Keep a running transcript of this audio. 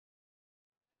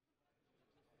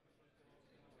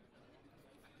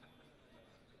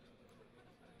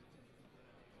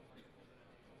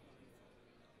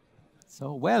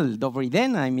So, well, dobrý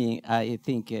den. I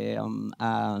think,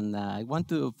 and I want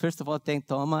to first of all thank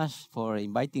Thomas for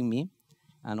inviting me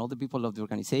and all the people of the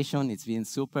organization. It's been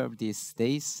superb these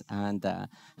days, and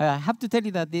I have to tell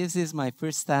you that this is my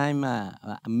first time,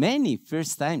 many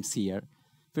first times here.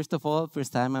 First of all,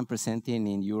 first time I'm presenting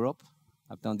in Europe.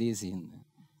 I've done this in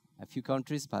a few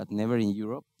countries, but never in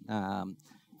Europe.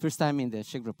 First time in the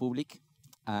Czech Republic,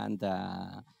 and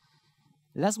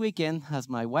last weekend, as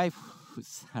my wife,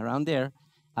 who's around there,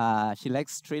 she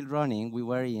likes trail running. We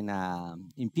were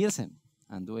in Pilsen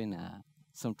and doing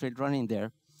some trail running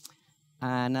there.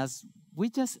 And as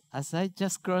I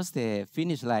just crossed the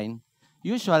finish line,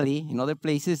 usually in other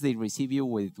places they receive you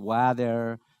with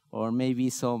water or maybe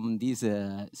some these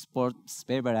sports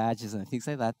beverages and things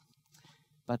like that.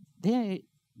 But they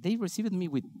received me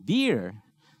with beer.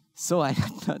 So I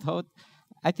thought,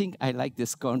 I think I like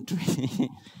this country.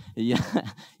 Yeah,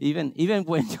 even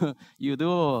when you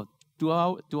do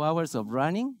 2 hours of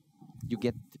running, you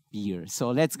get beer.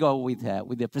 So let's go with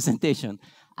the presentation.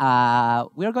 We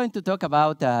are going to talk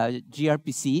about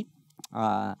gRPC,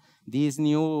 this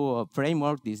new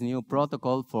framework, this new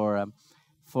protocol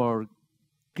for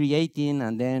creating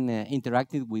and then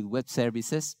interacting with web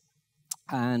services.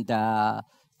 And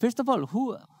first of all,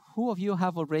 who of you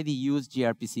have already used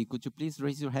gRPC? Could you please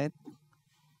raise your hand?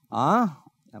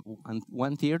 And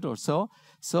 1/3 or so.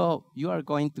 So you are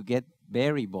going to get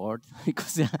very bored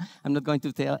because I'm not going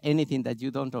to tell anything that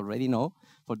you don't already know.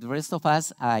 For the rest of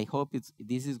us, I hope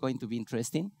this is going to be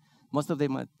interesting. Most of the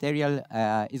material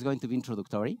is going to be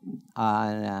introductory,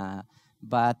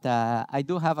 but I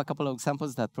do have a couple of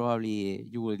examples that probably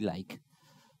you will like.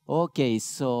 Okay,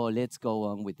 so let's go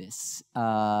on with this.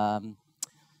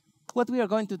 What we are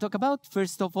going to talk about,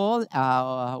 first of all,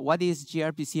 what is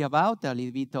gRPC about? A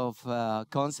little bit of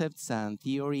concepts and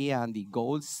theory and the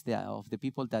goals of the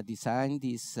people that designed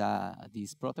this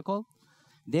protocol.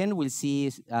 Then we'll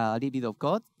see a little bit of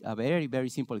code, a very, very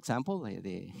simple example,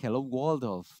 the hello world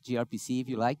of gRPC, if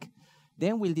you like.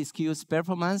 Then we'll discuss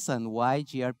performance and why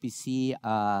gRPC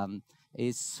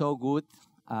is so good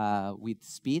with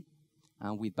speed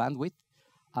and with bandwidth.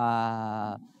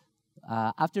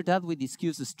 After that, we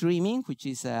discuss streaming, which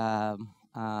is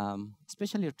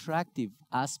especially attractive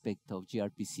aspect of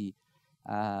gRPC.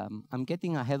 I'm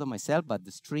getting ahead of myself, but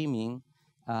the streaming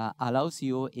allows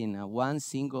you in one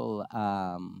single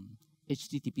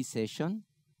HTTP session,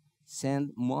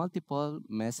 send multiple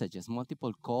messages,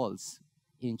 multiple calls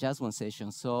in just one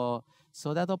session. So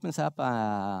that opens up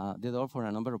the door for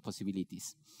a number of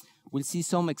possibilities. We'll see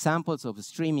some examples of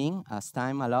streaming as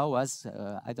time allows us.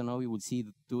 I don't know, we will see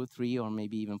 2, 3, or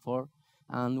maybe even 4.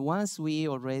 And once we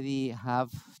already have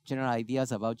general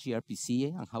ideas about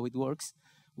gRPC and how it works,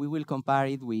 we will compare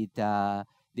it with the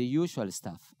usual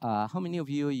stuff. How many of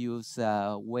you use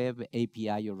Web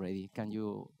API already? Can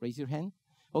you raise your hand?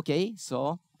 Okay,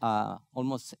 so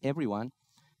almost everyone.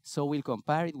 So we'll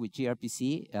compare it with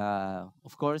gRPC.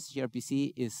 Of course,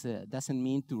 gRPC doesn't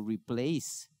mean to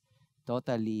replace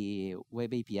totally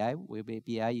Web API. Web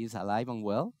API is alive and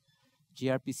well.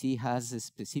 gRPC has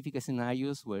specific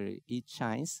scenarios where it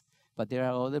shines, but there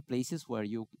are other places where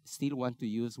you still want to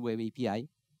use Web API.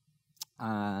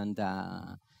 And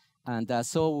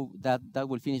so that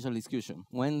will finish our discussion.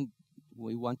 When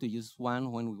we want to use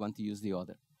one, when we want to use the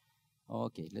other.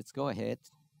 Okay, let's go ahead.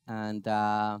 And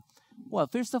well,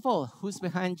 first of all, who's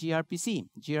behind gRPC?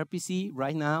 gRPC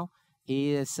right now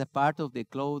is a part of the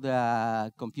Cloud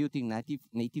Computing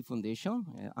Native Foundation,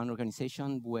 an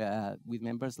organization with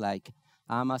members like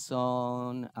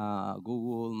Amazon,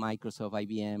 Google, Microsoft,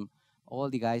 IBM, all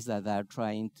the guys that are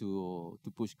trying to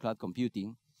push cloud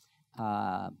computing.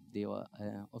 The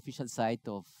official site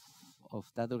of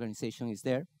that organization is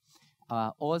there.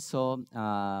 Also,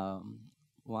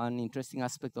 one interesting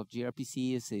aspect of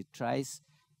gRPC is it tries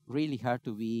really hard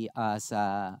to be as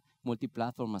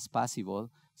multi-platform as possible.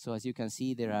 So as you can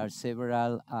see, there are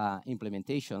several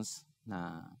implementations,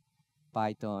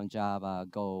 Python, Java,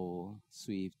 Go,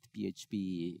 Swift,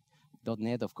 PHP,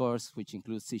 .NET, of course, which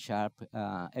includes C#,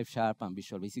 F#, and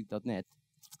Visual Basic.NET.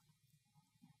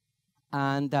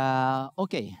 And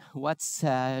okay, what's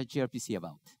gRPC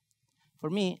about? For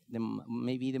me,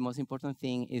 maybe the most important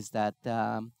thing is that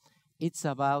it's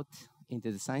about, in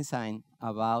the design side,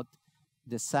 about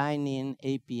designing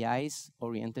APIs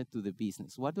oriented to the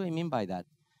business. What do I mean by that?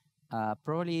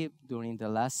 Probably during the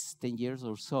last 10 years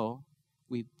or so,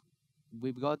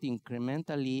 we've got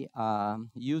incrementally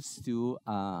used to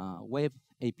Web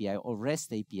API or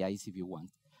REST APIs, if you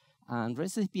want. And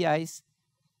REST APIs,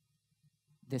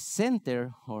 the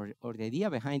center or the idea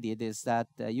behind it is that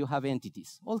you have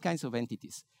entities, all kinds of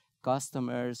entities.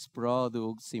 customers,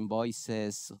 products,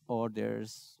 invoices,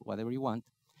 orders, whatever you want.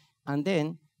 And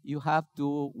then you have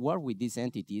to work with these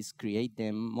entities, create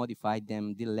them, modify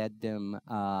them, delete them,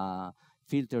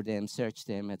 filter them, search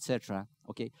them, etc.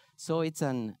 Okay, so it's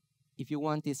if you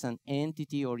want, it's an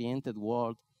entity-oriented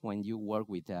world when you work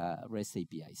with REST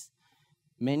APIs.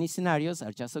 Many scenarios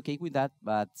are just okay with that,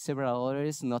 but several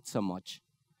others not so much.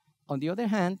 On the other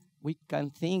hand, we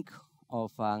can think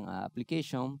of an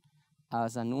application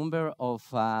as a number of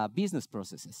business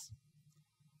processes.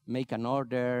 Make an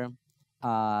order,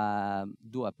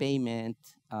 do a payment,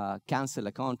 cancel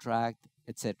a contract,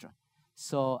 etc.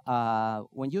 So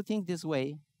when you think this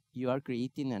way, you are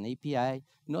creating an API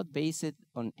not based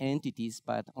on entities,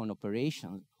 but on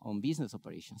operations, on business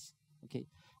operations. Okay,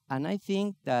 and I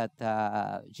think that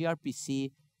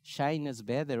gRPC shines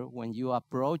better when you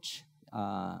approach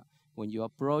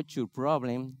your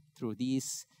problem through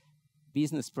this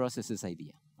business processes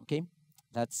idea. Okay,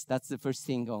 that's the first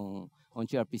thing on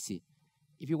gRPC.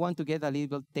 If you want to get a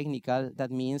little bit technical,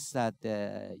 that means that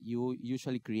you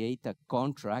usually create a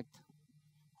contract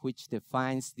which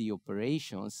defines the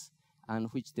operations and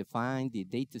which define the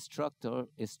data structures,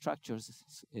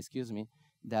 excuse me,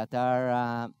 that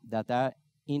are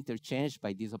interchanged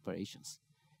by these operations.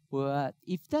 But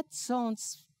if that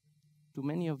sounds to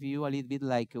many of you a little bit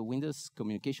like a Windows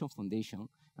Communication Foundation,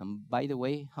 and by the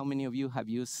way, how many of you have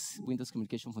used Windows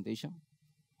Communication Foundation?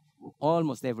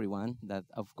 Almost everyone, that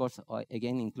of course,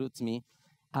 again, includes me.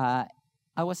 I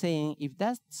was saying, if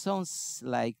that sounds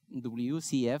like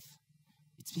WCF,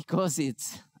 it's because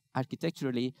it's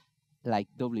architecturally like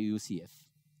WCF.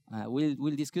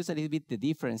 We'll discuss a little bit the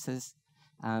differences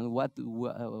and what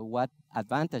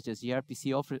advantages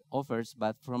gRPC offers,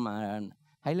 but from a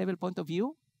high-level point of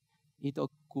view, it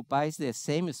occupies the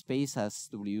same space as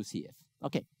WCF.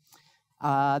 Okay.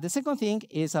 The second thing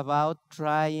is about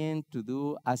trying to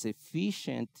do as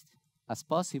efficient as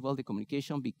possible the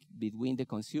communication between the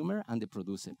consumer and the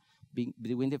producer,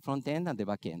 between the front end and the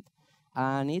back end.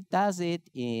 And it does it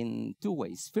in two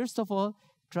ways. First of all,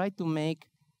 try to make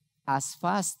as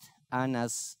fast and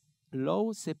as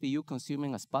low CPU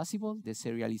consuming as possible the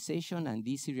serialization and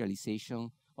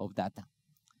deserialization of data.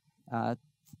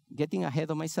 Getting ahead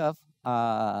of myself,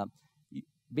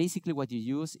 basically what you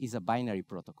use is a binary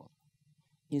protocol.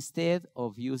 Instead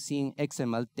of using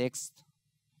XML text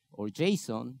or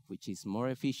JSON, which is more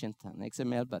efficient than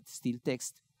XML but still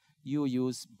text, you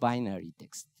use binary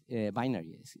text,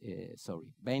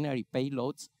 binary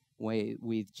payloads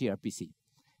with gRPC.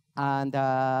 And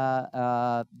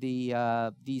the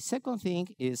second thing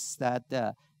is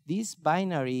that these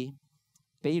binary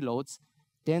payloads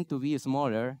tend to be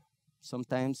smaller,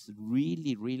 sometimes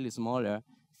really, really smaller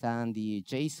than the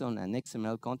JSON and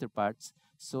XML counterparts.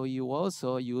 So you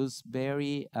also use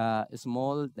very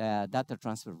small data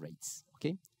transfer rates.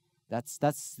 Okay, that's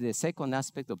the second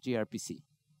aspect of gRPC.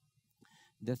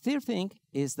 The third thing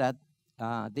is that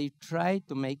they try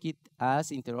to make it as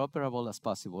interoperable as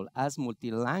possible, as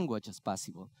multi-language as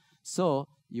possible. So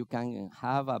you can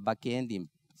have a backend in,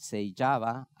 say,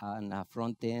 Java, and a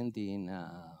front end in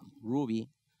Ruby,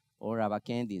 or a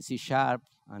backend in C#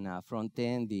 and a front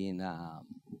end in,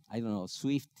 I don't know,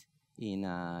 Swift in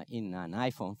an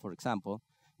iPhone, for example.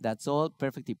 That's all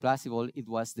perfectly possible. It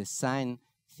was designed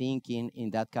thinking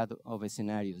in that kind of a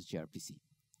scenarios, gRPC.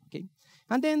 Okay?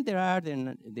 And then there are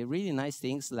the really nice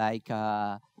things like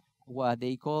what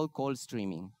they call call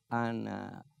streaming. And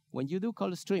when you do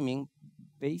call streaming,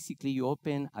 basically you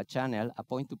open a channel, a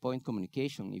point-to-point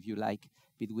communication, if you like,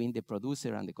 between the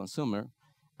producer and the consumer.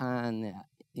 And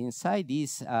inside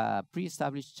this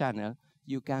pre-established channel,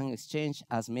 you can exchange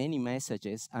as many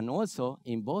messages, and also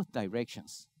in both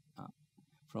directions,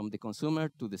 from the consumer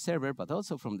to the server, but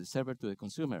also from the server to the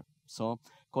consumer. So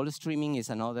call streaming is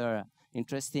another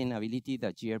interesting ability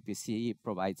that gRPC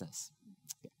provides us.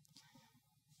 Okay.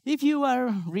 If you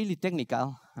are really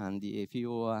technical, and if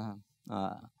you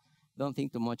don't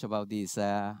think too much about these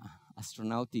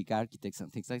astronautic architects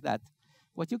and things like that,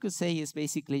 what you could say is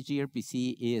basically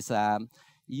gRPC is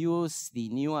use the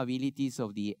new abilities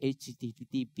of the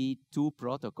HTTP2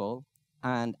 protocol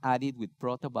and add it with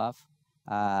protobuf,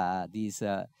 this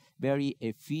very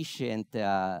efficient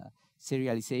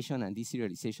serialization and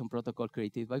deserialization protocol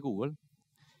created by Google,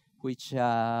 which,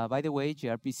 by the way,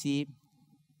 gRPC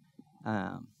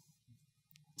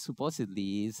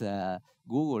supposedly is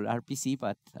Google RPC,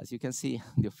 but as you can see,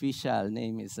 the official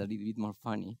name is a little bit more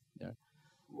funny there.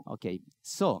 Okay,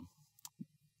 so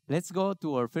let's go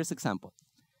to our first example.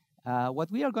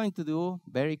 What we are going to do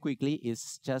very quickly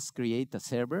is just create a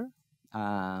server,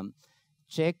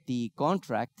 check the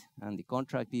contract, and the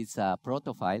contract is a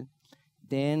proto file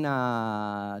Then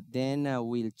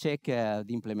we'll check the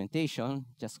implementation,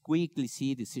 just quickly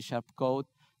see the C# code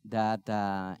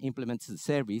that implements the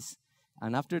service.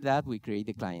 And after that, we create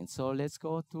the client. So let's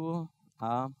go to,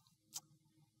 let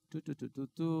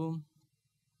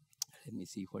me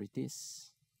see where it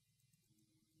is.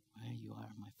 Where you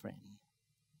are, my friend.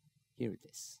 Here it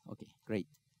is. Okay, great.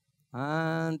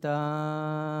 And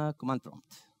command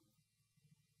prompt.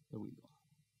 There we go.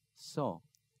 So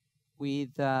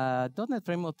with .NET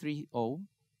Framework 3.0,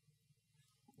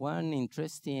 one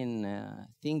interesting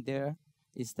thing there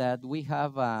is that we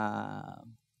have a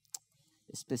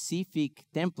specific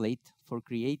template for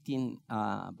creating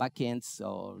backends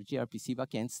or gRPC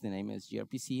backends. The name is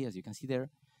gRPC, as you can see there.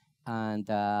 And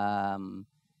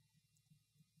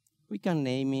we can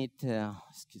name it,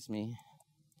 excuse me,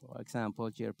 for example,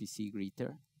 gRPC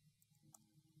greeter.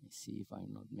 Let's see if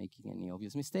I'm not making any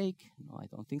obvious mistake. No, I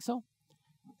don't think so.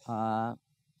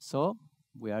 So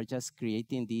we are just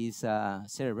creating this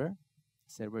server.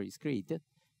 Server is created.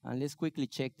 And let's quickly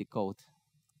check the code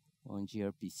on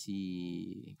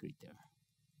gRPC greeter.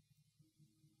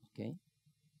 Okay.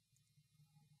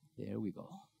 There we go.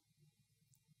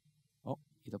 Oh,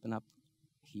 it opened up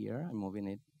here. I'm moving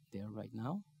it there right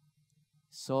now.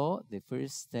 So the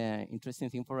first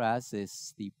interesting thing for us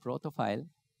is the proto file.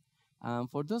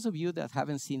 For those of you that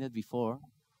haven't seen it before,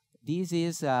 this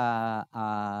is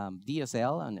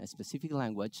DSL and a specific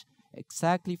language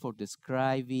exactly for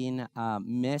describing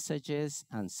messages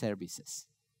and services.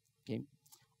 Okay,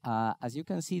 as you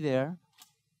can see there,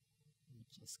 let me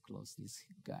just close this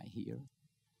guy here.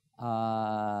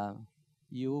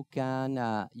 You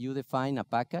can you define a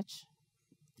package,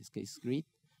 in this case greet.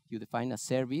 You define a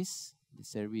service. The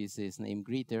service is named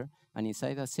greeter, and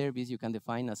inside that service you can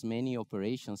define as many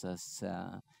operations as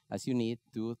you need,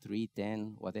 2, 3,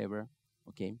 10, whatever.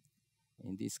 Okay.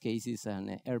 In this case, it's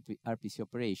an RPC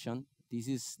operation. This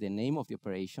is the name of the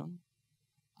operation.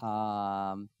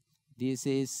 This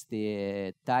is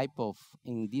the type of,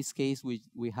 in this case,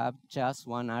 we have just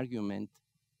one argument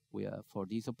for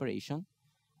this operation.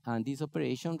 And this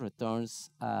operation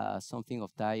returns something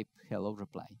of type hello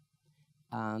reply.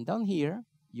 And down here,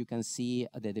 you can see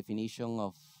the definition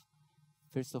of,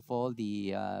 first of all,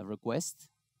 the request,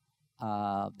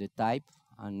 the type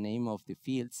and name of the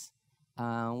fields.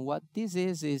 What this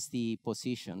is the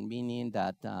position, meaning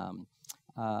that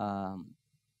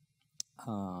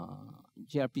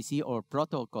gRPC or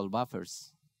protocol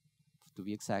buffers, to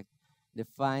be exact,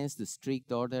 defines the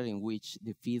strict order in which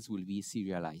the fields will be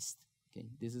serialized. Okay,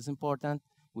 this is important.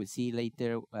 We'll see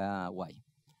later why.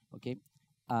 Okay,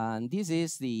 and this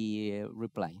is the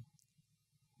reply.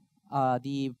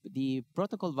 The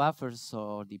protocol buffers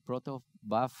or the proto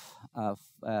buff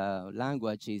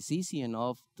language is easy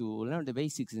enough to learn the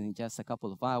basics in just a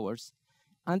couple of hours.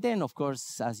 And then, of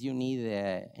course, as you need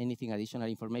anything additional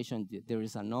information, there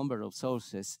is a number of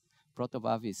sources.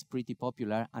 Protobuf is pretty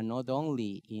popular, and not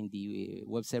only in the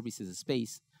web services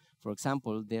space. For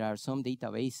example, there are some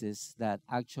databases that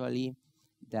actually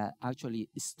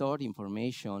store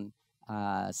information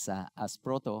as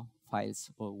proto files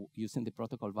or using the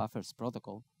protocol buffers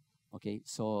protocol. Okay,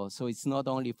 so it's not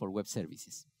only for web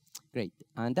services. Great,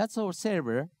 and that's our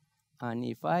server. And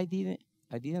if I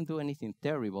didn't do anything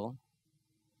terrible,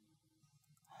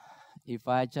 if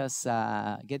I just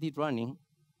get it running,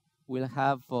 we'll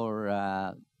have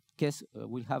a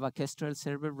Kestrel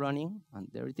server running, and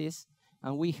there it is.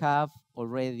 And we have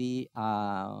already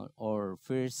our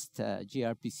first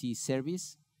gRPC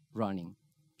service running.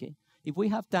 Okay. If we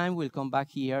have time, we'll come back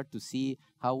here to see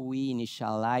how we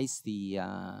initialize the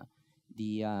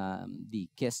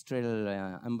Kestrel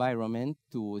environment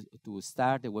to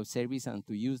start the web service and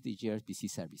to use the gRPC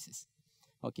services.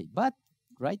 Okay, but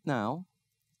right now,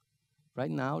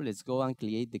 let's go and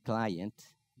create the client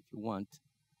if you want.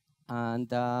 And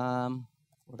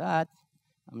for that,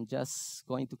 I'm just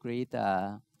going to create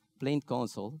a plain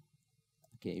console.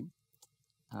 Okay,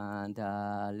 and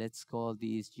let's call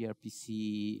this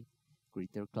gRPC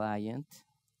greeter client.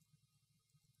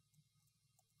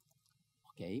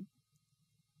 Okay.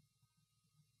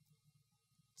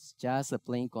 It's just a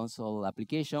plain console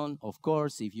application. Of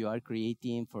course, if you are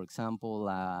creating, for example,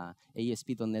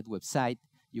 ASP.NET website,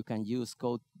 you can use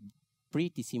code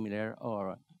pretty similar,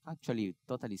 or actually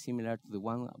totally similar to the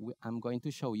one I'm going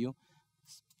to show you,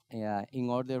 in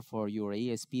order for your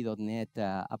ASP.NET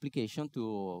application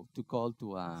to call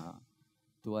to a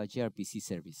gRPC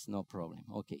service, no problem.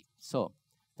 Okay, so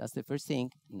that's the first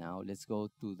thing. Now let's go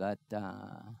to that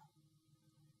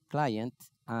client,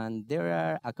 and there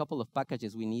are a couple of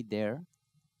packages we need there.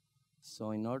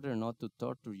 So in order not to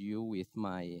torture you with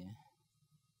my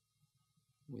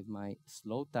with my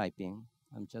slow typing,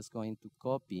 I'm just going to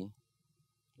copy,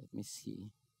 let me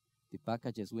see, the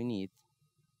packages we need.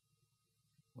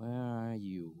 Where are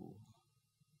you?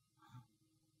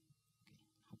 Okay,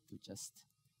 I have to just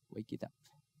wake it up.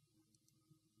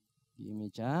 Give me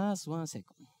just 1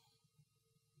 second.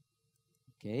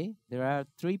 Okay, there are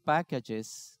 3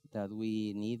 packages that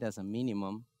we need as a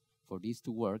minimum for this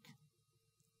to work.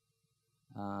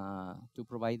 2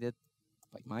 provided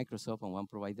by Microsoft and 1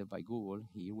 provided by Google.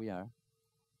 Here we are.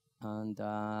 And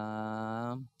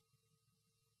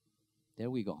there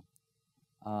we go.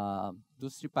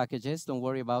 Those 3 packages, don't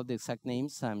worry about the exact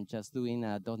names. I'm just doing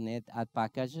 .NET add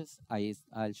packages.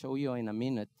 I'll show you in a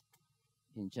minute,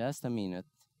 in just a minute,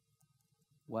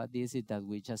 what is it that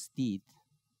we just did.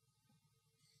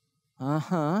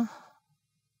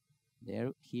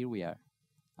 Here we are.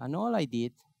 And all I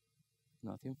did,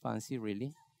 nothing fancy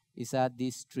really, is add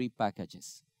these 3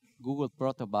 packages. Google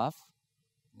Protobuf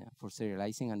for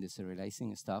serializing and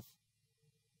deserializing stuff.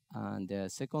 And the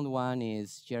second one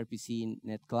is gRPC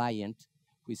Net Client,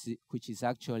 which is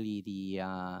actually the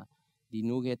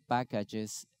NuGet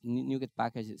packages,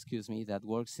 that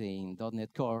works in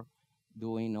 .NET Core,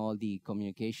 doing all the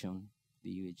communication,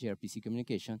 the gRPC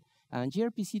communication. And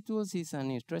gRPC tools is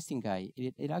an interesting guy.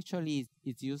 It actually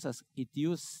is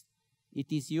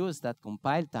used at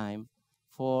compile time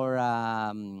for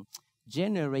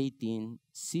generating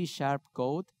C#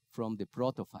 code from the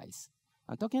protofiles.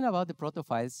 And talking about the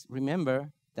protofiles,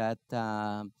 remember that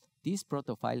this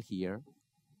protofile here,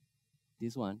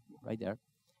 this one right there,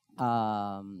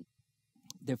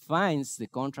 defines the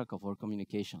contract of our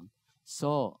communication.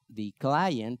 So the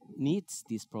client needs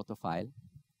this protofile,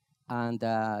 and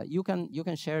you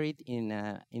can share it in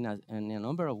a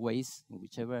number of ways, in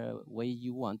whichever way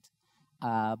you want.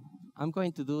 I'm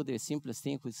going to do the simplest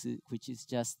thing, which is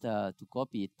just to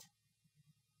copy it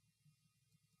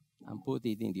and put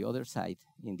it in the other side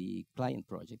in the client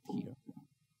project here.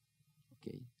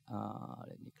 Okay,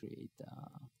 let me create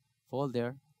a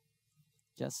folder.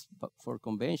 Just for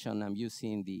convention, I'm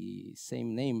using the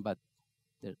same name, but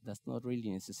that's not really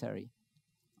necessary.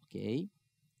 Okay,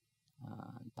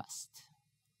 and past.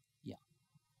 Yeah,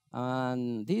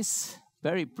 and this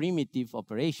very primitive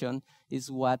operation is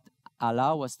what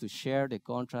allows us to share the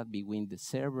contract between the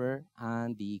server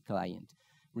and the client.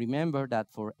 Remember that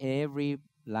for every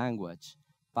language,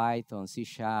 Python, C#,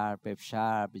 F#,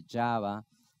 Java,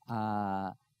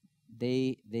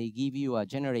 they give you a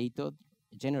generator,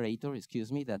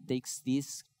 that takes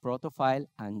this protofile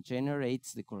and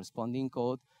generates the corresponding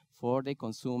code for the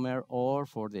consumer or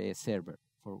for the server,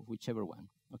 for whichever one.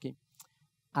 Okay.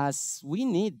 As we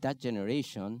need that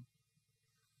generation,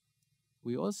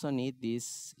 we also need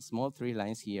these small 3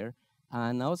 lines here.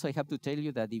 And also I have to tell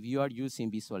you that if you are using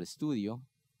Visual Studio,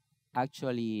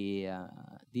 actually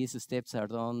these steps are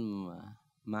done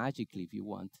magically if you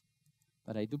want.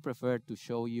 But I do prefer to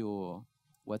show you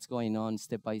what's going on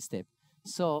step by step.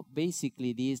 So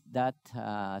basically that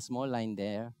small line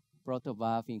there,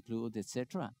 protobuf, include,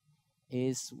 etc.,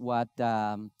 is what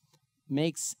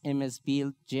makes MS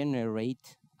Build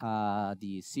generate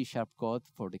the C# code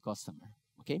for the customer.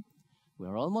 Okay,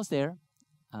 we're almost there.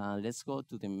 Let's go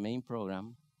to the main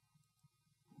program.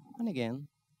 And again,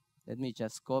 let me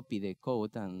just copy the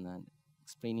code and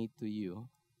explain it to you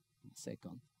in a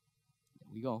second.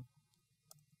 There we go.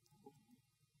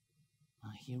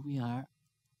 Here we are.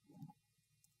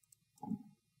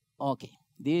 Okay,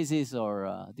 this is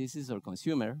our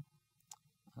consumer.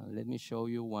 Let me show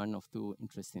you one of 2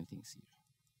 interesting things here.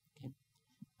 Okay.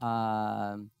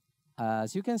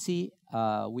 As you can see,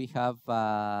 we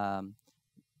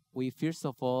first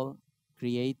of all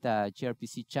create a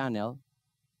gRPC channel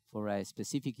for a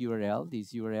specific URL.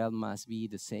 This URL must be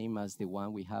the same as the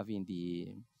one we have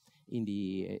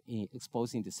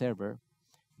exposing the server.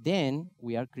 Then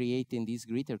we are creating this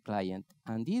greeter client,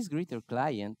 and this greeter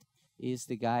client is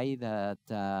the guy that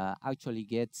actually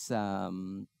gets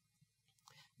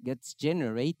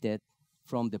generated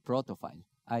from the protofile.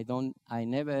 I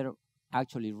never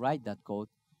actually write that code.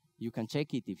 You can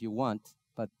check it if you want,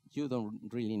 but you don't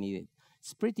really need it.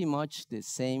 It's pretty much the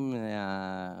same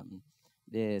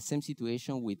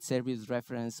situation with service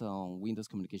reference on Windows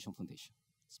Communication Foundation.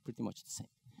 It's pretty much the same.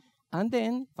 And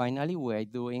then finally, we're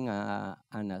doing an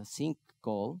async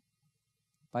call.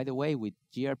 By the way, with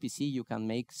gRPC, you can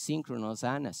make synchronous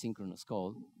and asynchronous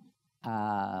call.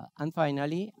 And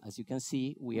finally, as you can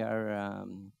see, we are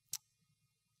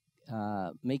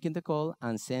making the call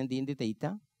and sending the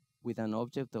data with an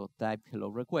object of type hello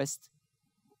request,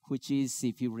 which is,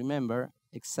 if you remember,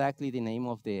 exactly the name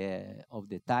of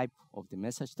the type of the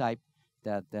message type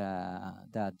that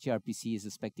gRPC is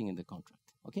expecting in the contract.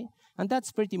 okay? And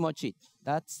that's pretty much it.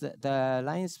 That's the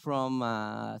lines from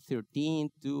 13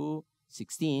 to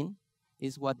 16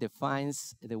 is what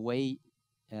defines the way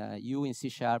you in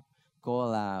C#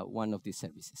 call one of these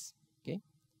services, okay?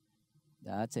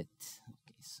 That's it.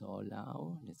 Okay, so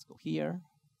now let's go here.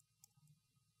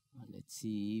 Let's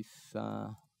see if,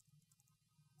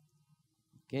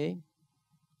 okay.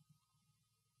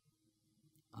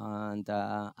 And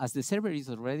as the server is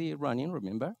already running,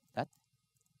 remember that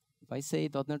if I say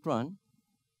 .NET Run,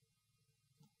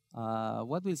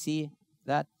 what we'll see,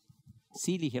 that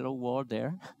silly hello world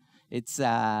there, it's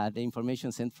the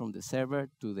information sent from the server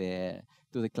to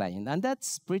the client. And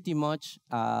that's pretty much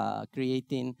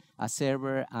creating a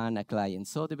server and a client.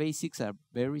 So the basics are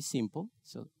very simple.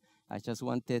 So I just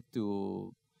wanted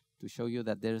to show you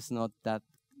that there's not that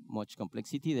much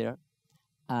complexity there.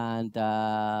 And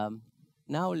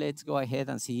now let's go ahead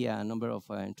and see a number of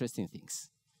interesting things.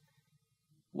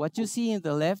 What you see in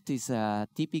the left is a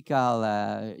typical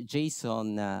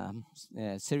JSON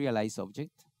serialized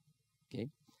object, okay?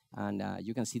 And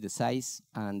you can see the size.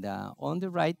 And on the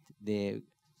right, the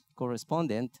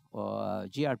correspondent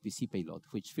gRPC payload,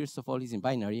 which first of all is in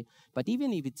binary. But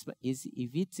even if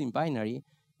it's in binary,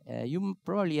 you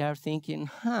probably are thinking,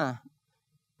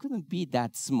 couldn't be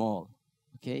that small,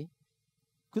 okay?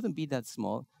 Couldn't be that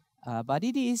small. But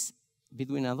it is,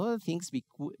 between other things,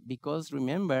 because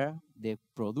remember, the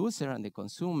producer and the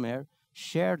consumer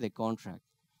share the contract.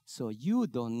 So you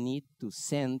don't need to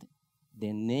send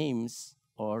the names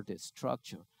or the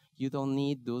structure. You don't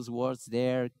need those words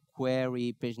there,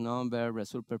 query, page number,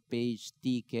 result per page,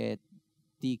 ticket,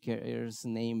 tickers,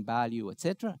 name, value,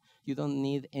 etc. You don't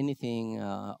need anything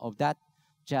of that,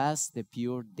 just the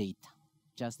pure data,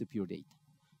 just the pure data.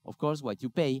 Of course, what you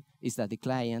pay is that the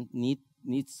client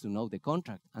needs to know the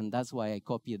contract, and that's why I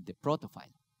copied the proto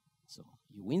file. So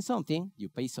you win something, you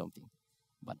pay something.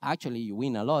 But actually, you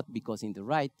win a lot because in the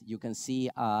right, you can see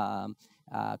a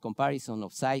comparison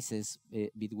of sizes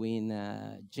between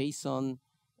JSON,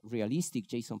 realistic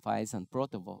JSON files and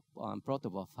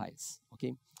protobuf files,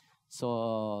 okay?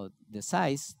 So the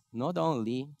size not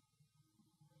only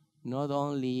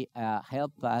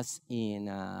help us in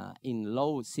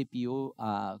low CPU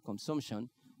consumption.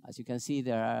 As you can see,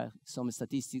 there are some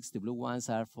statistics. The blue ones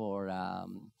are for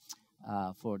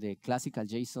the classical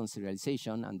JSON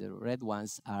serialization, and the red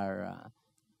ones are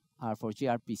for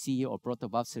gRPC or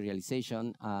protobuf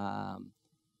serialization.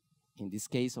 In this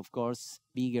case, of course,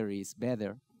 bigger is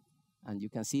better. And you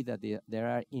can see that there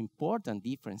are important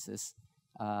differences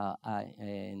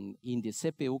in the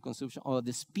CPU consumption, or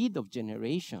the speed of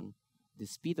generation, the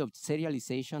speed of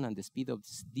serialization, and the speed of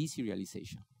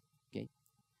deserialization, okay?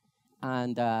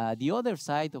 And the other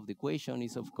side of the equation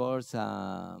is, of course,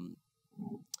 the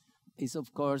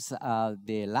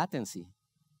latency.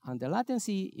 And the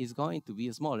latency is going to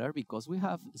be smaller because we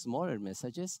have smaller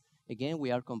messages. Again,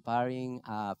 we are comparing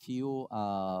a few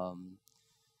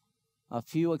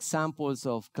examples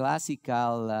of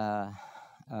classical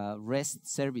REST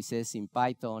services in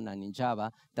Python and in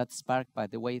Java. That Spark, by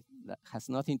the way, that has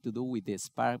nothing to do with the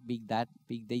Spark big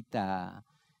data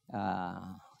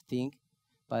thing,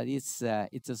 but it's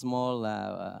a small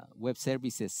web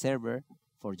services server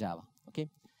for Java, okay?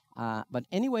 But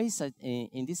anyways,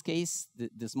 in this case,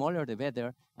 the smaller the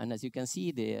better. And as you can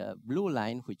see, the blue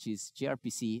line, which is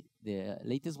gRPC, the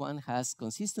latest one, has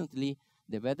consistently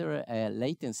the better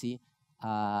latency.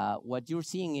 What you're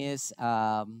seeing is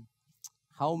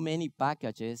how many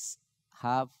packages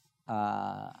have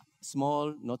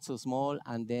small, not so small,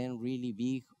 and then really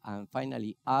big, and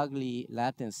finally ugly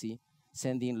latency,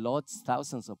 sending lots,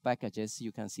 thousands of packages.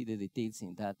 You can see the details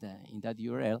in that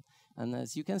URL. And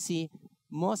as you can see,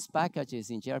 most packages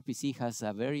in gRPC has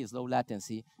a very slow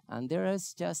latency, and there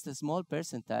is just a small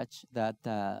percentage that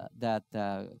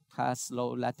has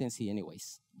low latency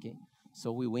anyways. Okay,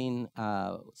 so we win.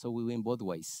 Both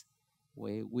ways.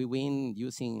 We win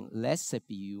using less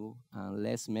CPU and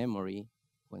less memory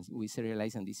when we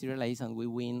serialize and deserialize, and we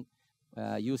win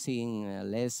using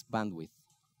less bandwidth.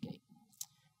 Okay,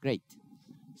 great.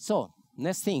 So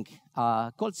next thing,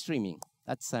 cold streaming.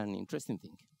 That's an interesting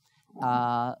thing.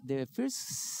 The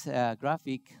first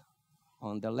graphic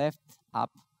on the left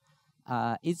up,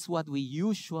 it's what we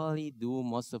usually do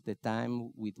most of the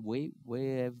time with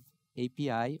Web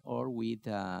API or with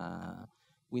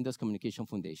Windows Communication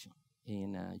Foundation.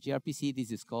 In gRPC, this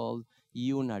is called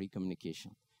unary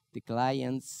communication. The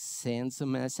client sends a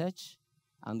message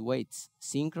and waits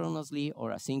synchronously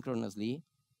or asynchronously,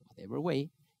 whatever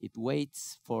way, it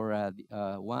waits for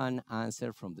one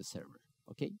answer from the server.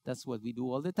 Okay, that's what we do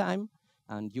all the time.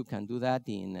 And you can do that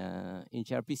in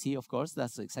gRPC, of course.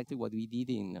 That's exactly what we did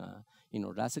in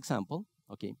our last example,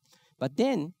 okay? But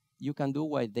then you can do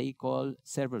what they call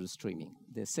server streaming,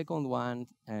 the second one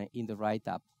in the right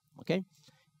up, okay?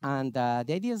 And the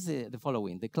idea is the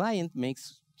following. The client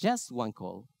makes just one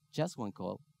call,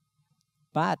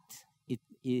 but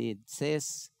it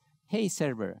says, hey,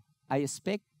 server, I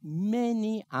expect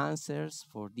many answers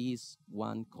for this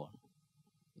one call.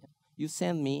 You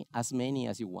send me as many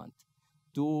as you want.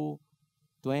 2,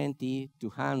 20,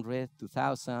 200,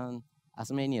 2,000,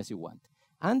 as many as you want.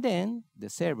 And then the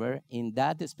server in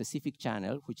that specific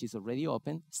channel, which is already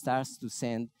open, starts to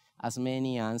send as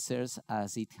many answers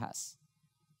as it has.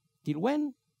 Till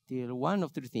when? Till one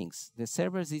of three things. The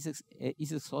server is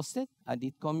exhausted, and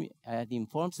it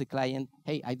informs the client,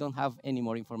 hey, I don't have any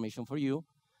more information for you.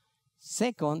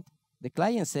 Second, the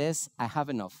client says, I have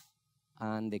enough.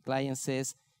 And the client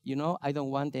says, you know, I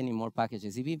don't want any more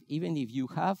packages. Even if you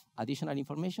have additional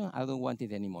information, I don't want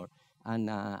it anymore. And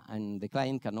the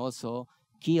client can also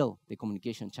kill the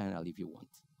communication channel if you want,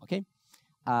 okay?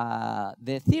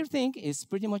 The third thing is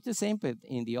pretty much the same, but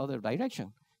in the other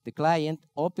direction. The client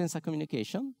opens a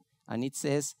communication, and it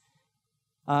says,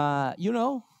 you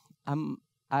know,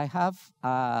 I have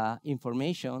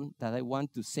information that I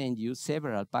want to send you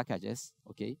several packages,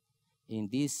 okay, in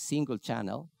this single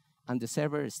channel. And the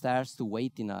server starts to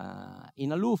wait in a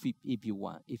loop if you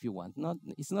want.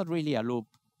 It's not really a loop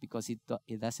because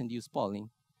it doesn't use polling,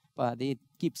 but it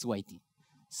keeps waiting.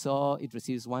 So it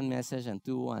receives one message and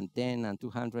 2 and 10 and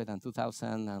 200 and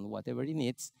 2,000 and whatever it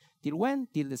needs. Till when?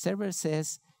 Till the server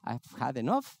says, I've had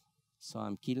enough, so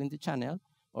I'm killing the channel.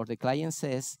 Or the client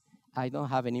says, I don't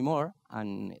have any more,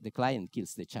 and the client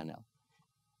kills the channel.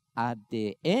 At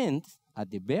the end, at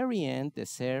the very end, the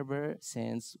server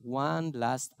sends one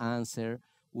last answer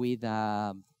with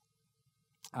a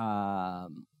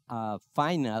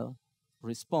final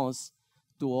response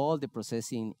to all the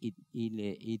processing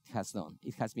it has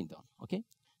been done, okay?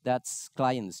 That's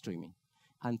client streaming.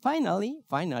 And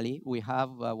finally, we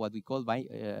have what we call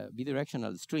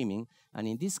bidirectional streaming. And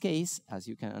in this case, as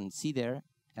you can see there,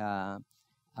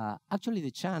 actually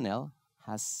the channel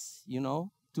has, you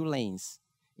know, 2 lanes.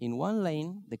 In one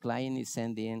lane, the client is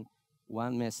sending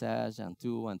 1 message and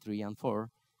 2 and 3 and 4.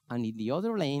 And in the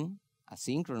other lane,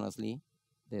 asynchronously,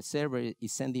 the server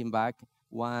is sending back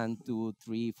 1, 2,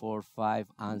 3, 4, 5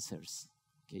 answers,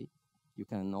 okay? You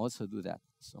can also do that.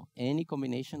 So any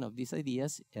combination of these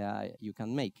ideas you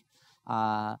can make.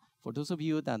 For those of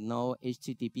you that know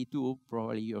HTTP2,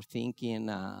 probably you're thinking,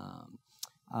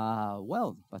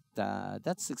 well, but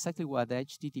that's exactly what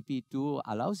HTTP2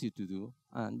 allows you to do.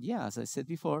 And yeah, as I said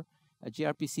before,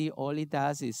 gRPC, all it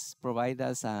does is provide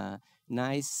us a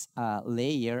nice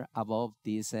layer above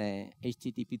these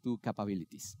HTTP2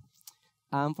 capabilities.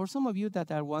 For some of you that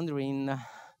are wondering,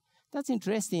 that's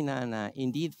interesting, and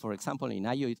indeed, for example, in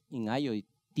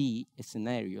IoT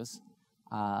scenarios,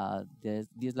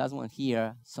 this last one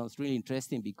here sounds really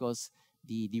interesting because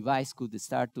the device could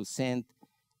start to send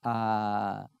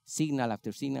signal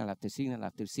after signal after signal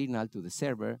after signal to the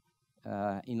server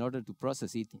in order to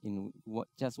process it in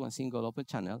just one single open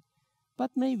channel.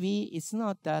 But maybe it's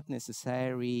not that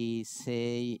necessary,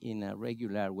 say, in a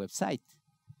regular website.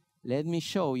 Let me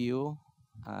show you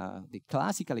the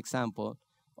classical example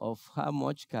of how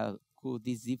much could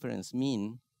this difference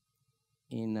mean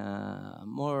in a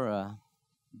more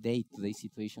day-to-day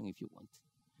situation, if you want.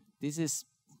 This is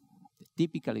a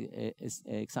typical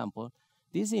example.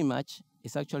 This image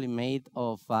is actually made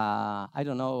of, I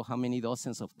don't know how many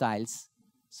dozens of tiles.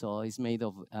 So it's made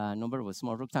of a number of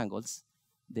small rectangles.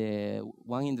 The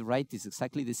one in the right is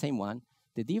exactly the same one.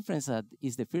 The difference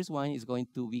is the first one is going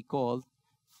to be called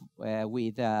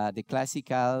with the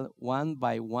classical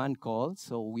 1-by-1 call.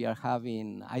 So we are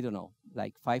having, I don't know,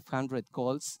 like 500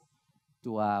 calls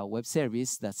to a web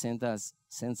service that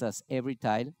sends us every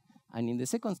tile. And in the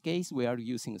second case, we are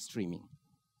using streaming.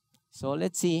 So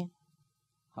let's see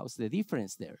how's the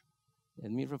difference there. Let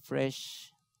me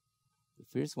refresh the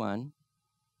first one.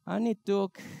 And it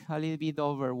took a little bit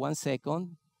over 1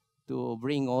 second to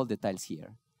bring all the tiles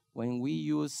here. When we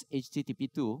use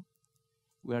HTTP2,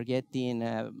 we are getting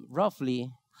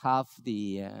roughly half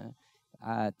the,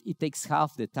 it takes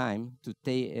half the time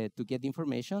to get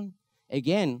information.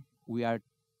 Again, we are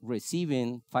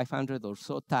receiving 500 or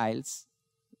so tiles,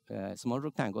 small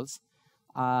rectangles,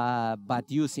 but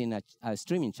using a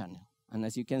streaming channel. And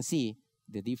as you can see,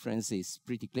 the difference is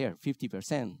pretty clear,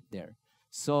 50% there.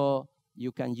 So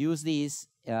you can use this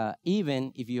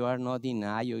even if you are not in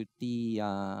an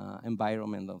IoT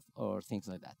environment or things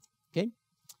like that, okay?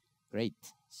 Great.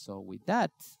 So with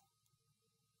that,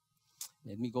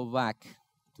 let me go back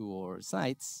to our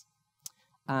sites.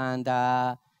 And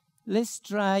let's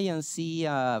try and see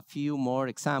a few more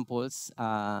examples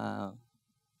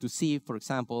to see, for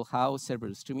example, how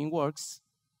server streaming works.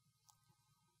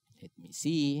 Let me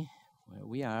see where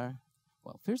we are.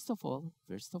 Well, first of all,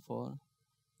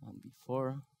 and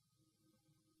before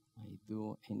I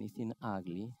do anything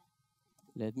ugly,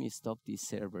 let me stop this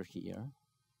server here,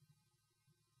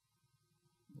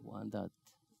 the one that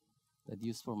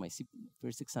used for my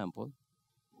first example,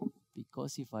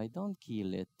 because if I don't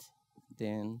kill it,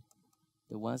 then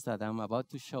the ones that I'm about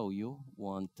to show you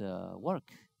won't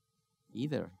work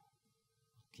either.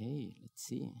 Okay, let's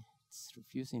see. It's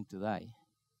refusing to die.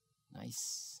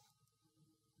 Nice.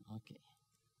 Okay.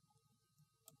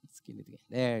 Let's kill it again.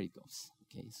 There it goes.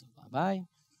 Okay, so bye-bye.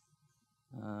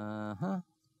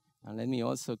 And let me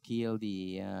also kill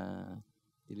the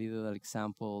little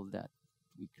example that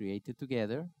we created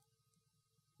together.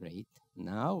 Great.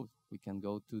 Now we can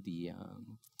go to the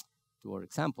to our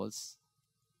examples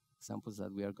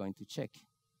that we are going to check.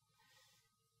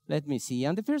 Let me see.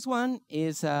 And the first one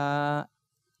is, if I'm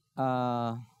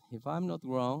not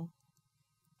wrong,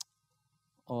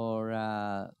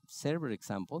 our server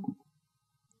example.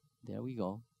 There we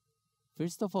go.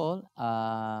 First of all,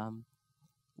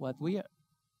 what we are,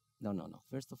 no.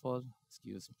 First of all,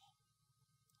 excuse me.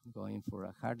 I'm going for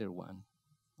a harder one,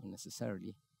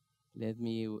 unnecessarily. Let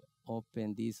me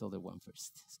open this other one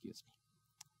first. Excuse me.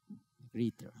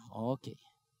 Greeter. Okay.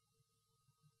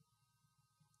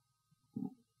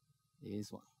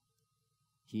 This one.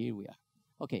 Here we are.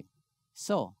 Okay.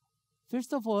 So,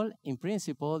 first of all, in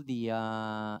principle, the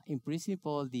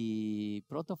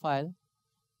proto file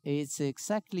is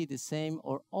exactly the same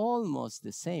or almost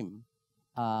the same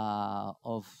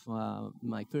of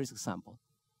my first example.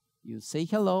 You say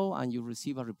hello and you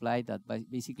receive a reply that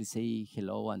basically say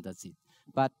hello and that's it.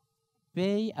 But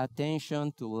pay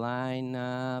attention to line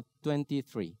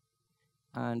 23.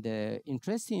 And the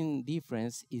interesting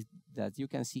difference is that you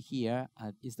can see here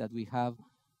is that we have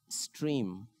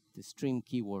stream, the stream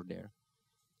keyword there.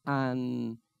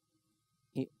 And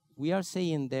we are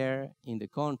saying there in the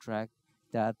contract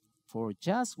that for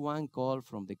just one call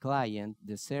from the client,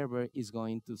 the server is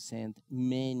going to send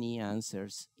many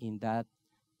answers in that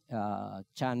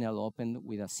channel open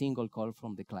with a single call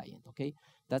from the client, okay?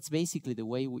 That's basically the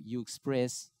way you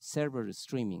express server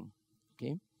streaming,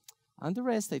 okay? And the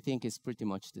rest, I think, is pretty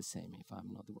much the same, if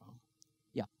I'm not wrong.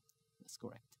 Yeah, that's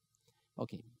correct.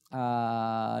 Okay,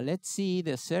 let's see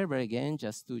the server again,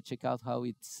 just to check out how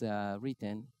it's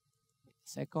written. Wait a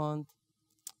second.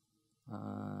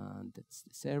 And that's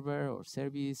the server or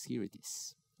service. Here it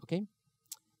is. Okay,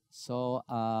 so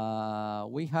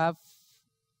we have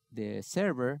the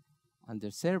server, and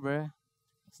the server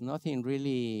has nothing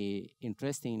really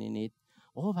interesting in it.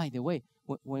 Oh, by the way,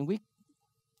 when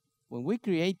we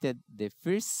created the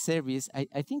first service,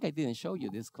 I think I didn't show you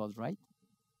this code, right?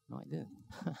 No, I didn't.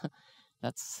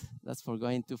 That's for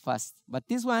going too fast. But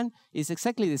this one is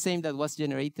exactly the same that was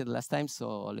generated last time,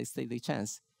 so let's take the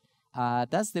chance.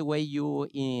 That's the way you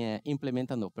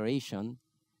implement an operation.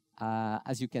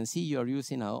 As you can see, you're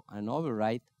using an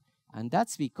override, and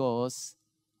that's because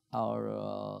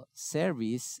our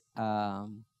service, as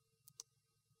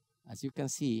you can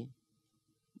see,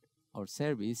 our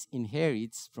service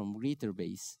inherits from greeter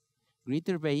base.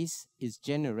 Greeter base is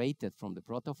generated from the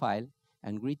proto file,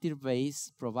 and greeter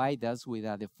base provides us with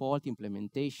a default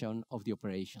implementation of the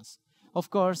operations. Of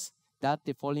course, that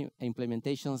default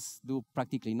implementations do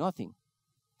practically nothing.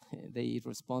 They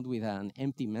respond with an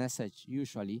empty message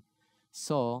usually.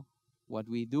 So what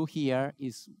we do here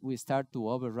is we start to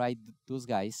override those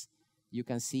guys. You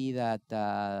can see that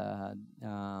the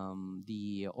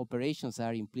operations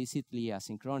are implicitly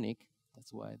asynchronic.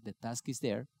 That's why the task is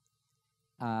there.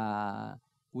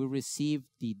 We receive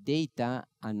the data,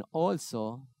 and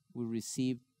also we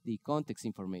receive the context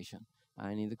information.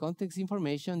 And in the context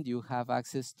information, you have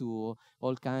access to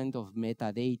all kinds of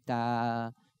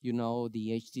metadata, you know,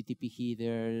 the HTTP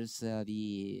headers,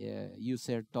 the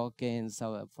user tokens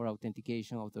for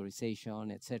authentication,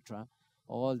 authorization, etc.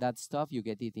 All that stuff, you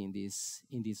get it in this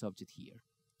object here,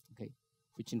 okay,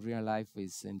 which in real life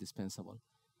is indispensable.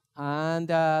 And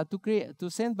to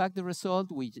send back the result,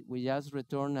 we just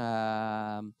return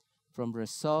from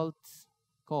result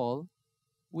call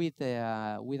with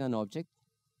an object.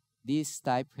 This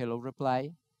type hello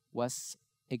reply was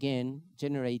again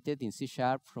generated in C#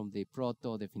 from the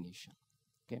proto definition.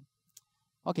 Okay,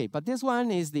 okay, but this one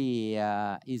is the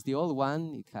old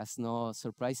one. It has no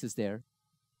surprises there.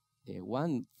 The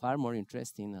one far more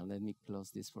interesting, and let me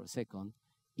close this for a second,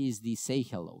 is the say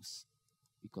hellos,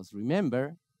 because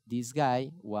remember this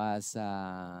guy was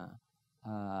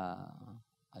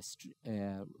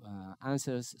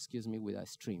answers, with a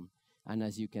stream. And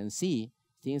as you can see,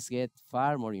 things get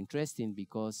far more interesting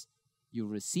because you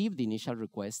receive the initial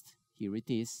request. Here it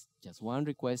is, just one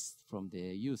request from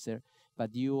the user,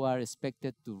 but you are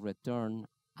expected to return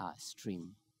a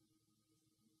stream.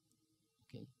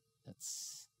 Okay,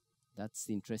 that's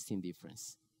the interesting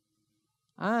difference.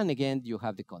 And again, you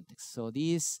have the context. So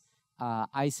this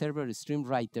iServer stream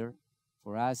writer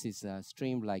for us is a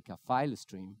stream like a file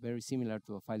stream, very similar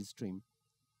to a file stream.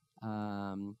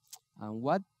 And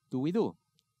what do we do?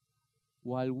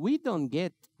 While we don't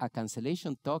get a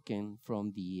cancellation token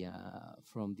from the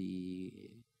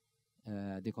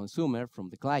consumer, from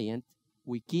the client,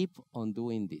 we keep on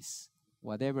doing this,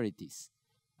 whatever it is.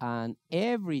 And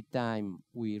every time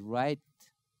we write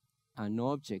an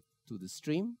object to the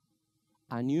stream,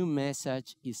 a new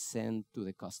message is sent to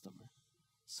the customer.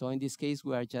 So in this case,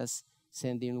 we are just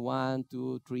sending 1,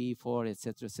 2, 3, 4,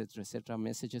 etc., etc., etc.,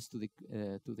 messages to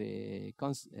the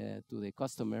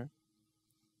customer.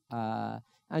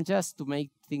 And just to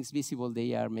make things visible,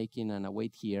 they are making an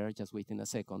await here, just waiting a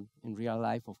second. In real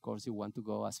life, of course, you want to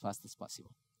go as fast as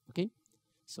possible. Okay?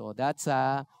 So that's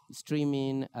a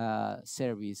streaming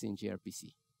service in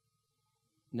gRPC.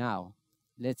 Now,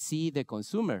 let's see the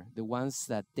consumer, the ones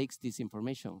that takes this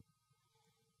information.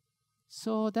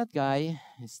 So that guy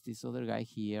is this other guy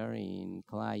here in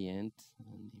client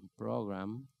and in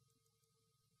program.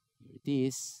 Here it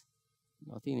is.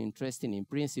 Nothing interesting in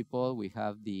principle. We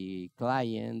have the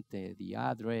client, the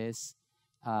address.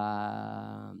 We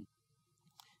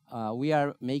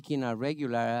are making a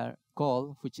regular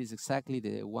call, which is exactly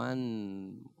the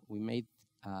one we made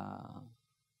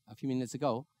a few minutes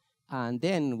ago. And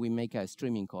then we make a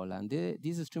streaming call. And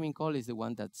this streaming call is the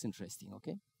one that's interesting,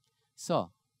 okay?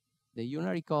 So the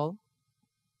unary call,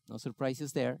 no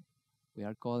surprises there. We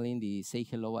are calling the say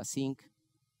hello async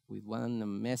with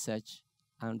one message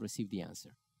and receive the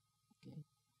answer. Okay.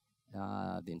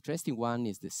 The interesting one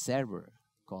is the server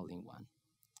calling one.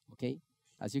 Okay.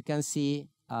 As you can see,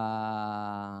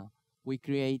 we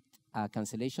create a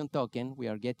cancellation token. We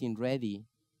are getting ready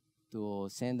to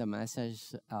send a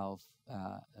message of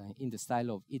in the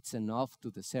style of it's enough to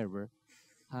the server,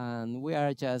 and we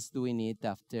are just doing it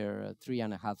after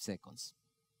 3.5 seconds.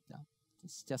 Yeah.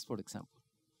 It's just for example.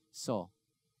 So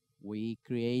we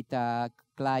create a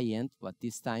client, but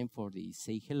this time for the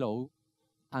say hello,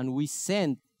 and we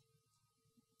send.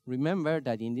 Remember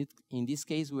that in this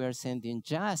case, we are sending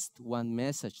just one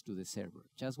message to the server,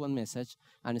 just one message,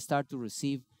 and start to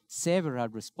receive several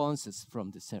responses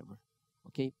from the server,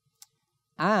 okay?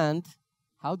 And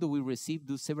how do we receive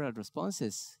those several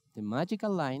responses? The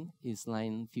magical line is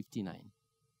line 59.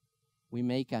 We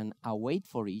make an await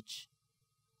for each,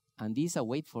 and this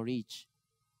await for each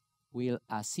will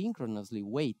asynchronously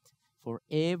wait for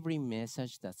every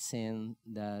message that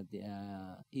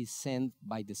is sent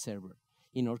by the server.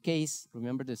 In our case,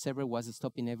 remember the server was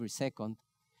stopping every second.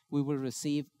 We will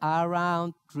receive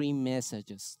around 3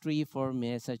 messages, 3, 4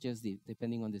 messages,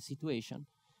 depending on the situation,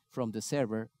 from the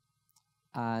server,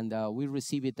 and we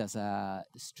receive it as a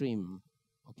stream,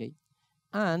 okay?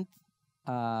 And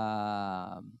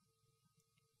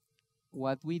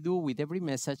what we do with every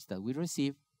message that we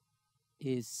receive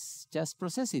is just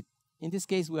process it. In this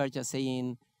case, we are just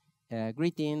saying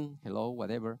greeting, hello,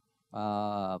 whatever,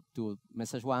 to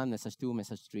message 1, message 2,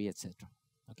 message 3, etc.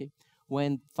 Okay?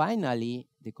 When finally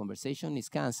the conversation is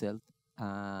canceled,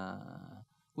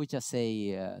 we just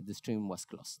say the stream was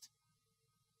closed.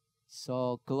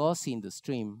 So closing the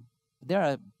stream, there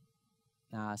are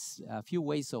a few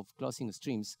ways of closing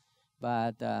streams,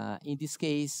 but in this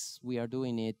case, we are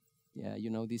doing it,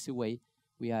 this way.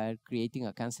 We are creating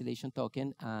a cancellation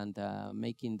token and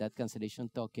making that cancellation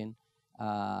token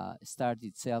start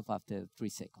itself after 3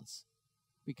 seconds.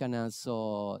 We can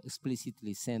also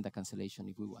explicitly send a cancellation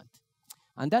if we want.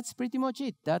 And that's pretty much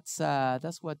it.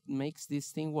 That's what makes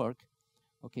this thing work.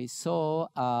 Okay, so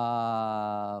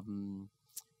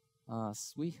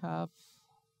as we have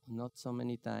not so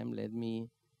many time, let me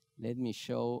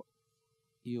show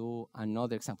you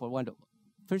another example.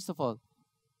 First of all,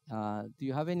 do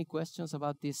you have any questions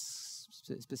about this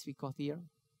specific code here?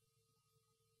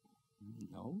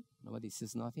 No? Nobody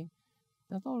says nothing?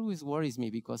 That always worries me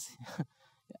because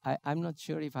I'm not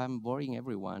sure if I'm boring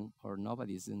everyone or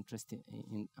nobody is interested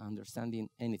in understanding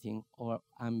anything or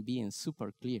I'm being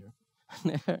super clear.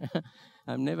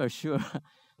 I'm never sure.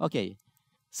 Okay,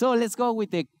 so let's go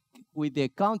with the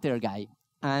counter guy.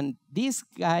 And this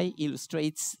guy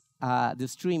illustrates the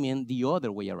streaming the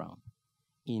other way around.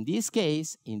 In this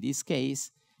case,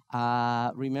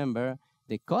 remember,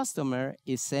 the customer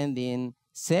is sending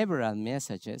several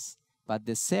messages, but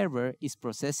the server is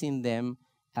processing them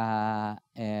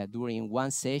during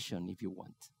one session, if you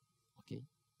want, okay,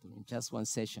 during just one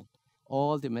session.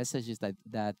 All the messages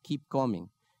that keep coming.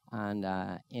 And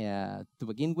to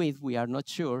begin with, we are not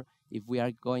sure if we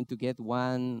are going to get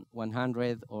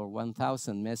 100 or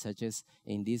 1,000 messages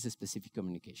in this specific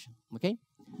communication, okay?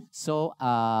 So,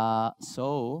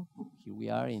 so here we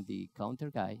are in the counter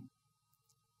guide.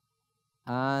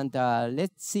 And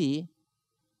let's see,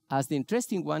 as the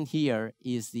interesting one here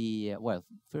is the, well,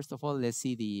 first of all, let's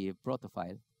see the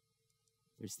profile.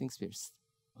 First things first,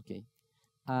 okay?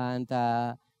 And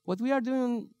what we are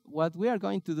going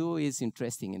to do is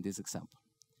interesting in this example.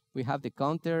 We have the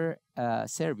counter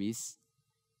service,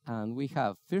 and we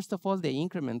have, first of all, the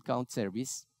increment count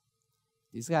service.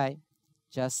 This guy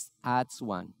just adds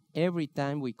 1. Every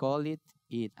time we call it,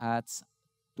 it adds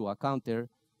to a counter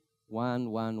 1,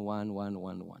 1, 1, 1,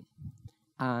 1, 1.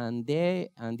 And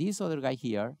this other guy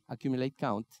here, accumulate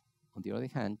count, on the other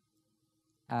hand,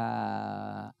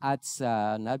 adds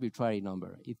an arbitrary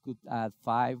number. It could add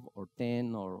 5 or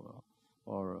 10 or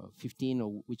 15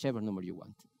 or whichever number you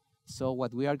want. So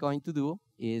what we are going to do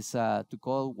is to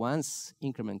call once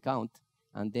increment count,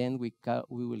 and then we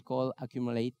will call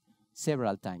accumulate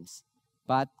several times.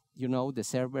 But you know the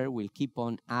server will keep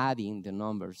on adding the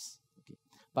numbers. Okay.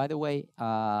 By the way,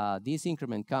 this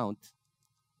increment count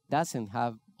doesn't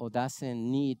have or doesn't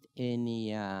need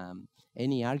any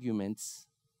arguments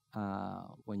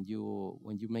when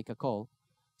you make a call.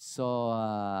 So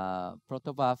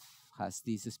protobuf has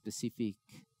this specific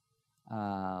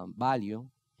value,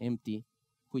 empty,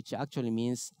 which actually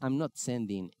means I'm not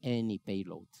sending any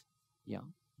payload. Yeah,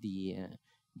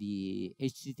 the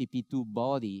HTTP2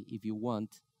 body, if you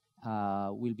want,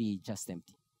 will be just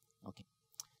empty. Okay.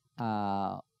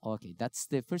 Okay, that's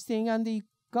the first thing. And the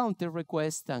counter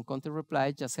request and counter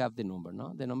reply just have the number,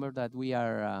 no? The number that we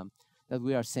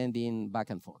are sending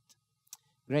back and forth.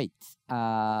 Great.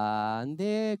 And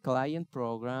the client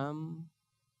program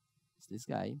is this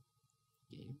guy.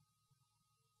 Okay.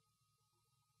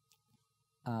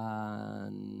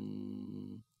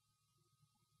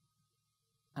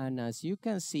 And as you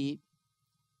can see,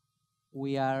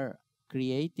 we are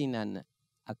creating an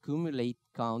accumulate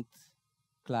count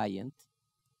client.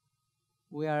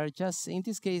 We are just, in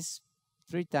this case,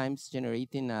 3 times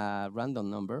generating a random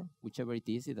number, whichever it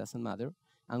is, it doesn't matter.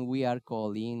 And we are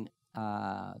calling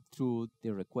through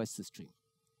the request stream.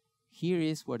 Here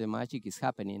is where the magic is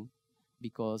happening,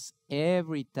 because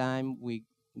every time we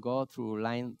go through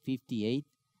line 58,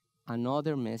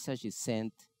 another message is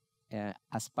sent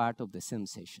as part of the same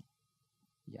session.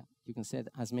 Yeah, you can send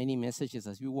as many messages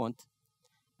as you want.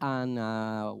 And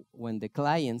when the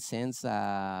client sends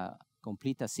a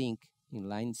complete async in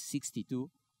line 62,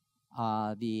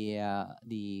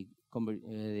 the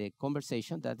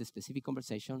conversation, the specific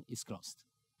conversation is closed.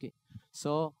 Okay,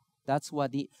 so that's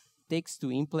what it takes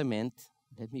to implement.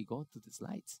 Let me go to the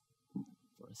slides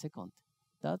for a second.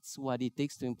 That's what it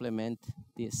takes to implement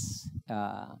this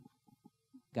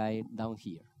guy down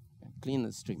here,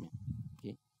 clean streaming.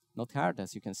 Okay, not hard,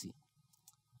 as you can see.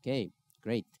 Okay,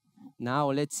 great. Now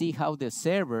let's see how the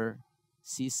server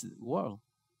sees the world.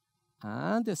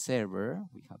 And the server,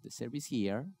 we have the service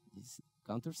here, this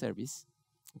counter service.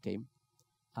 Okay,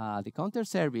 the counter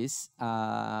service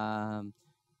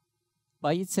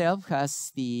by itself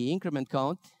has the increment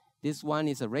count. This one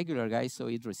is a regular guy, so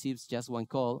it receives just 1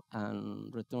 call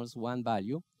and returns 1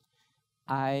 value.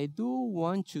 I do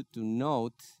want you to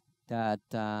note that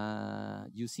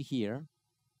you see here,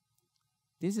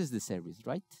 this is the service,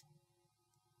 right?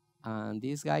 And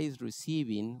this guy is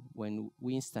receiving, when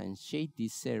we instantiate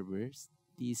these servers,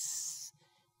 this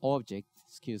object,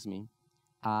 excuse me,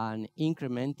 an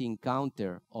incrementing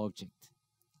counter object.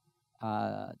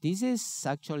 This is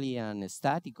actually a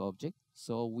static object,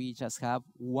 so we just have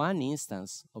 1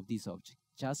 instance of this object,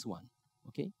 just 1,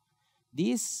 okay?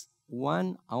 This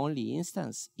one only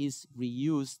instance is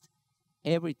reused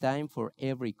every time for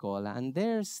every call, and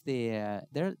that's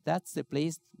the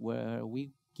place where we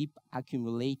keep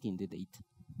accumulating the data,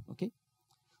 okay?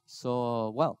 So,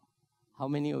 well, how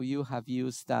many of you have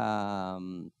used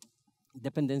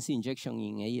dependency injection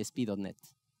in ASP.NET?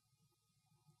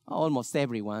 Almost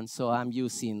everyone, so I'm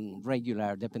using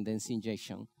regular dependency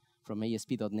injection from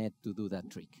ASP.NET to do that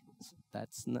trick. So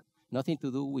that's nothing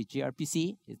to do with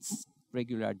gRPC, it's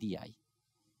regular DI,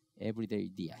 everyday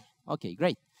DI. Okay,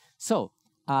 great. So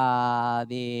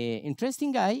the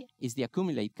interesting guy is the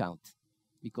accumulate count,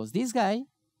 because this guy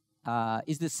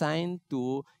is designed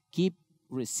to keep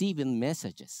receiving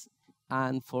messages.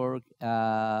 And for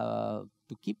to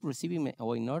keep receiving,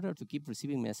 or in order to keep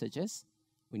receiving messages,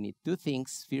 we need 2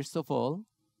 things. First of all,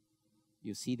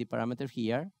 You see the parameter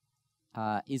here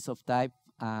is of type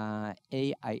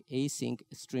async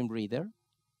stream reader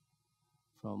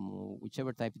from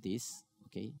whichever type it is.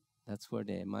 Okay, that's where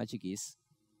the magic is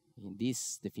in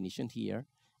this definition here.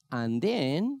 And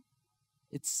then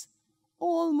it's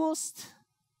almost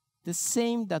the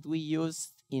same that we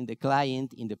used in the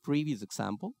client in the previous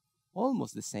example,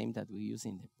 almost the same that we used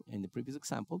in the previous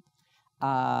example,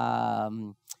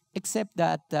 except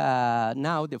that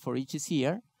now the for each is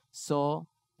here. So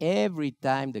every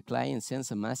time the client sends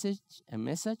a message,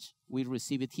 we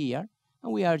receive it here,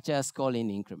 and we are just calling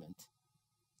increment.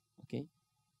 Okay.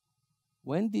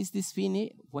 When this is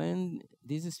finished, when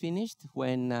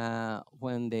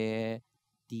the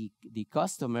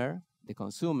customer, the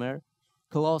consumer,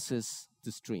 closes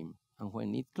the stream, and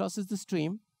when it closes the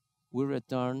stream, we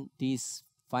return this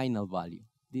final value.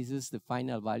 This is the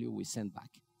final value we send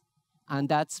back, and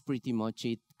that's pretty much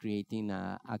it, creating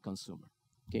a consumer.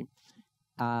 Okay.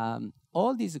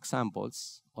 All these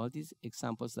examples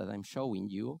that I'm showing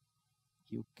you,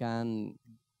 you can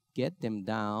get them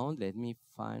down. Let me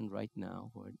find right now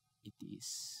where it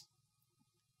is.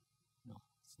 No,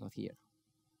 it's not here.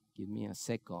 Give me a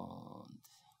second.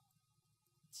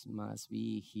 It must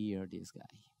be here, this guy.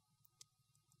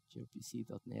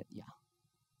 gRPC.net, yeah.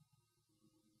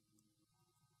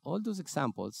 All those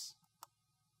examples,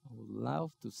 I would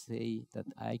love to say that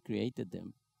I created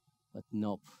them, but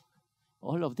nope.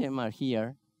 All of them are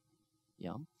here,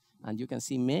 yeah. And you can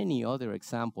see many other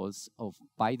examples of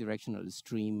bidirectional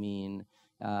streaming.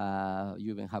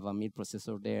 You even have a mid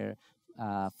processor there,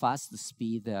 fast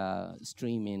speed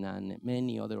streaming, and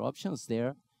many other options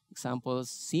there. Examples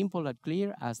simple and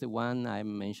clear as the one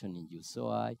I'm mentioning you. So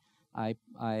I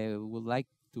would like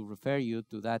to refer you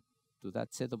to that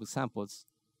set of examples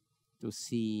to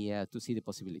see the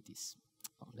possibilities.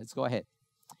 Let's go ahead.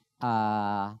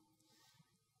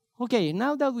 Okay,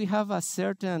 now that we have a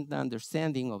certain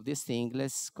understanding of this thing,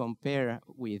 let's compare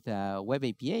with Web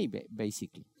API,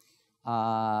 basically.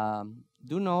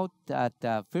 Do note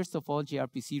that, first of all,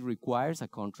 gRPC requires a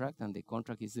contract, and the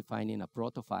contract is defined in a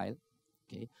proto file.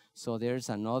 Okay, so there's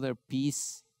another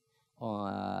piece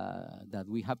that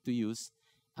we have to use.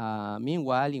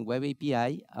 Meanwhile, in Web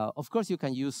API, of course, you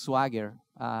can use Swagger.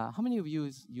 How many of you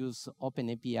use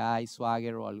OpenAPI,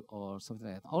 Swagger, or something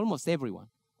like that? Almost everyone.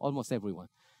 Almost everyone.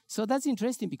 So that's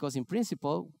interesting because, in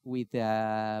principle, with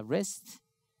REST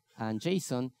and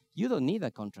JSON, you don't need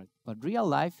a contract. But real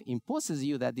life imposes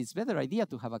you that it's a better idea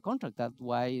to have a contract.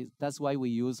 That's why we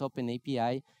use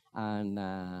OpenAPI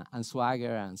and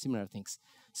Swagger and similar things.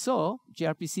 So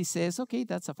gRPC says, okay,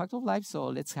 that's a fact of life. So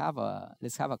let's have a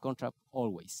contract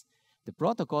always. The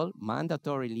protocol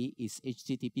mandatorily is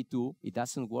HTTP2. It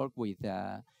doesn't work with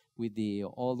the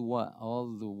old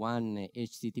one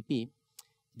HTTP.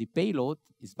 The payload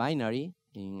is binary.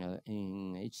 In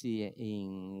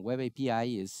Web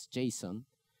API is JSON,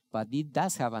 but it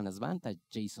does have an advantage.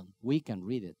 JSON, we can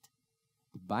read it.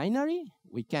 Binary,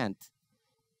 we can't.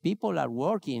 People are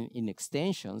working in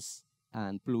extensions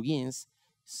and plugins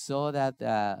so that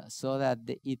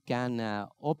it can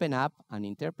open up and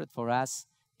interpret for us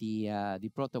the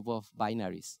protocol of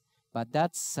binaries. But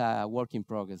that's a work in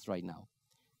progress right now.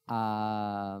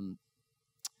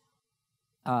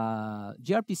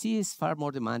 gRPC is far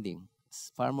more demanding.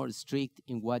 It's far more strict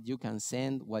in what you can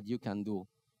send, what you can do.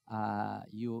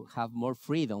 You have more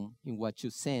freedom in what you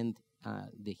send.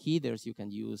 The headers you can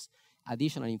use,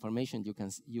 additional information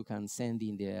you can send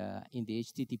in the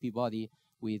HTTP body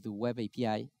with Web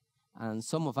API, and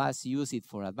some of us use it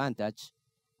for advantage.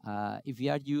 If you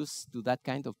are used to that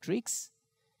kind of tricks,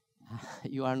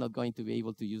 you are not going to be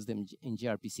able to use them in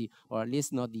gRPC, or at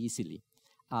least not easily.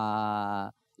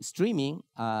 Streaming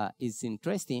is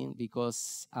interesting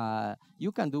because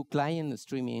you can do client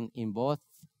streaming in both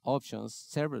options,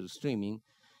 server streaming.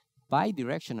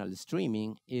 Bidirectional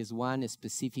streaming is one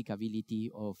specific ability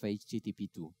of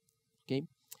HTTP2. Okay.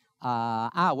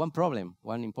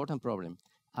 One important problem.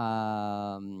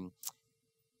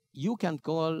 You can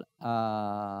call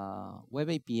Web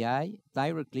API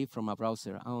directly from a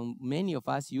browser, and many of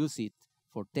us use it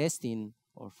for testing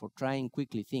or for trying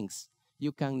quickly things.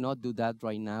 You cannot do that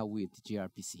right now with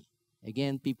gRPC.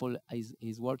 Again, people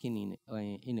is working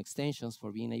in extensions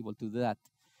for being able to do that.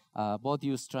 Both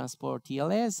use transport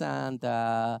TLS, and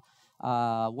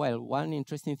well, one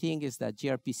interesting thing is that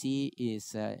gRPC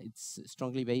is it's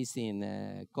strongly based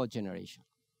in code generation.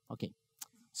 Okay,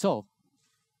 so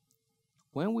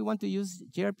when we want to use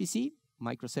gRPC,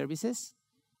 microservices,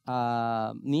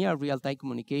 near real-time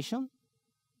communication,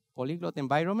 polyglot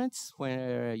environments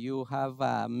where you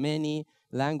have many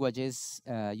languages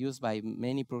used by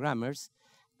many programmers,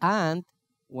 and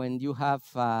when you have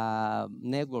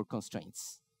network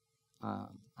constraints.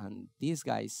 And these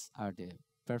guys are the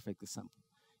perfect example.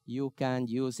 You can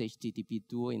use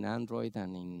HTTP2 in Android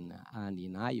and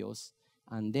in iOS,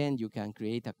 and then you can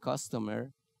create a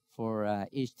customer for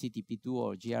HTTP2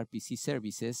 or gRPC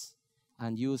services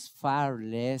and use far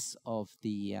less of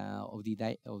the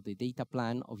data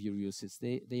plan of your users.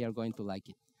 They are going to like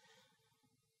it.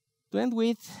 To end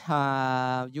with,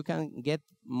 you can get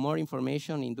more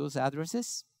information in those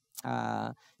addresses,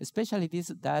 especially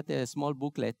that small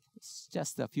booklet, it's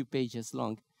just a few pages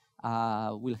long,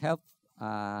 will help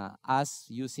us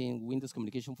using Windows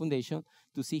Communication Foundation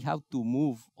to see how to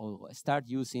move or start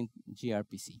using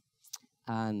gRPC.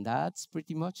 And that's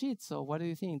pretty much it. So what do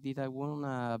you think? Did I win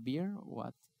a beer or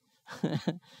what?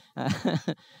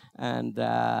 And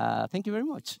thank you very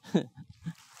much.